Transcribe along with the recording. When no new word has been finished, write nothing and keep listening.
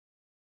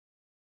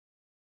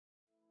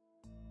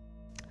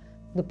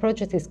The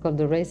project is called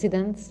The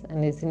Residence,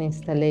 and it's an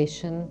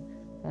installation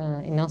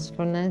in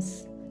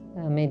Osfrnes,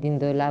 made in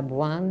the Lab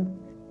 1.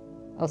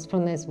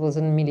 Osfrnes was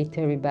a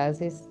military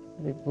basis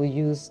that was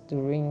used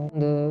during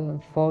the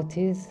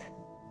 40s,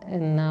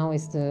 and now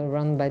it's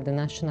run by the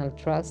National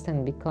Trust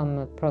and become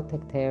a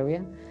protected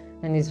area.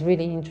 And it's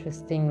really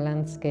interesting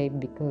landscape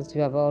because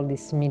you have all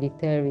this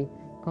military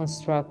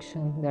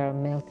construction that are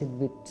melted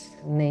with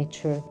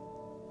nature.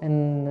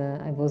 And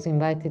I was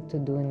invited to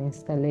do an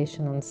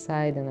installation on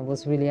site, and I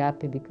was really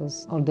happy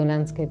because all the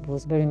landscape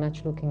was very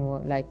much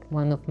looking like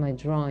one of my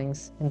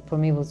drawings. And for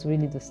me, it was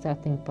really the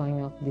starting point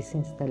of this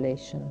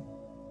installation.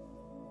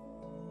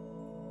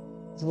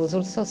 There was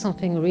also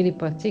something really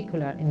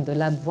particular in the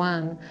Lab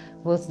 1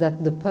 was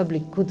that the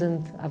public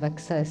couldn't have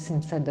access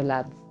inside the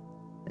lab.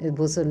 It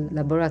was a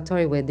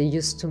laboratory where they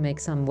used to make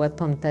some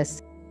weapon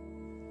tests.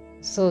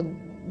 So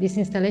this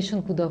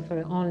installation could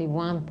offer only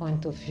one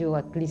point of view,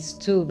 at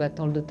least two, but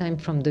all the time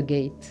from the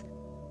gate.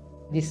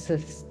 This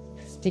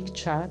stick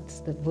chart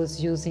that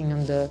was using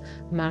on the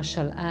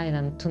Marshall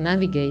Island to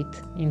navigate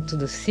into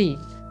the sea.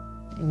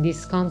 In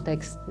this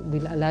context,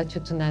 will allow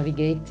you to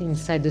navigate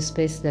inside the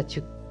space that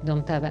you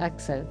don't have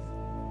access.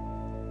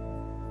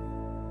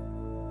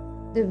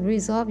 There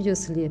is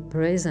obviously a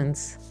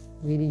presence.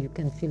 Really, you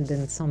can feel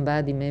that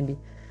somebody maybe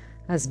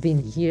has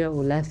been here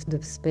or left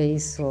the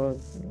space or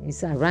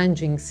is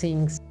arranging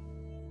things.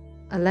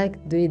 I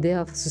like the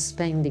idea of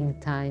suspending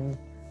time.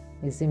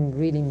 It's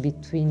really in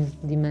between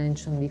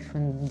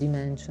different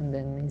dimensions,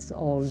 and it's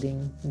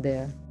holding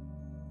there.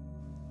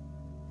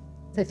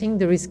 I think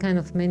there is kind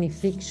of many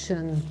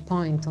friction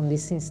points on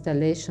this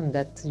installation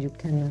that you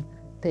can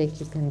take,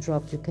 you can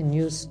drop, you can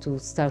use to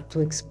start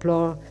to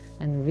explore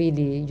and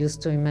really use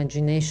your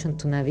imagination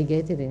to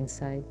navigate it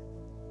inside.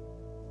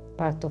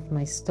 Part of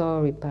my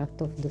story,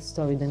 part of the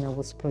story that I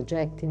was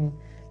projecting,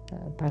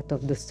 part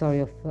of the story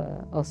of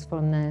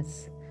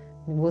Osfrnes.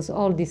 It was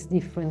all this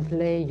different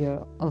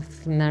layer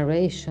of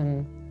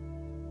narration.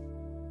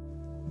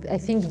 I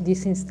think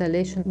this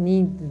installation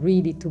needs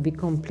really to be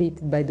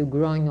completed by the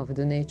growing of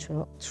the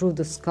nature through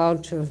the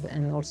sculptures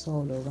and also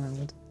all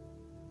around.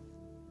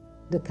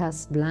 The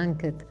cast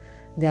blanket,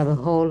 they have a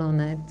hole on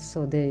it,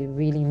 so they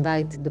really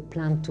invite the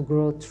plant to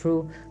grow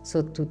through,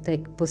 so to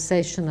take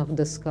possession of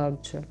the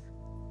sculpture.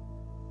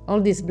 All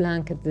this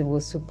blanket that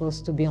was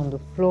supposed to be on the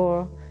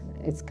floor,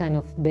 it's kind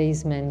of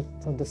basement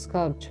of the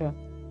sculpture.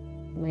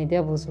 My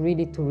idea was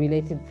really to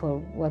relate it for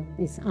what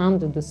is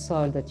under the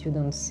soil that you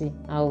don't see,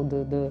 how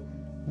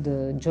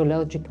the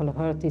geological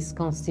earth is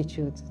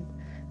constituted.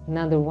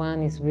 Another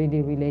one is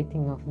really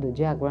relating of the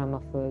diagram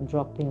of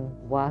dropping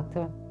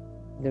water.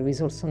 There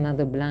is also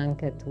another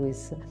blanket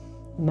with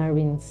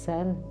marine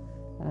cell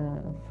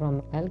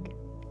from algae.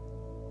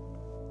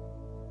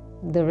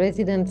 The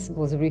residence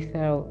was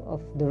referred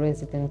of the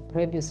resident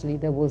previously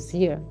that was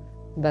here,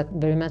 but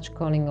very much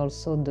calling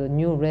also the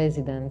new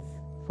residents,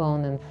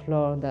 fauna and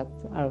flora that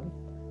are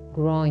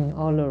growing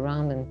all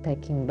around and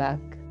taking back.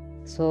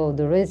 So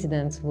the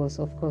residence was,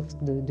 of course,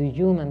 the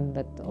human,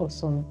 but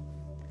also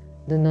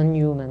the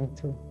non-human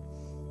too.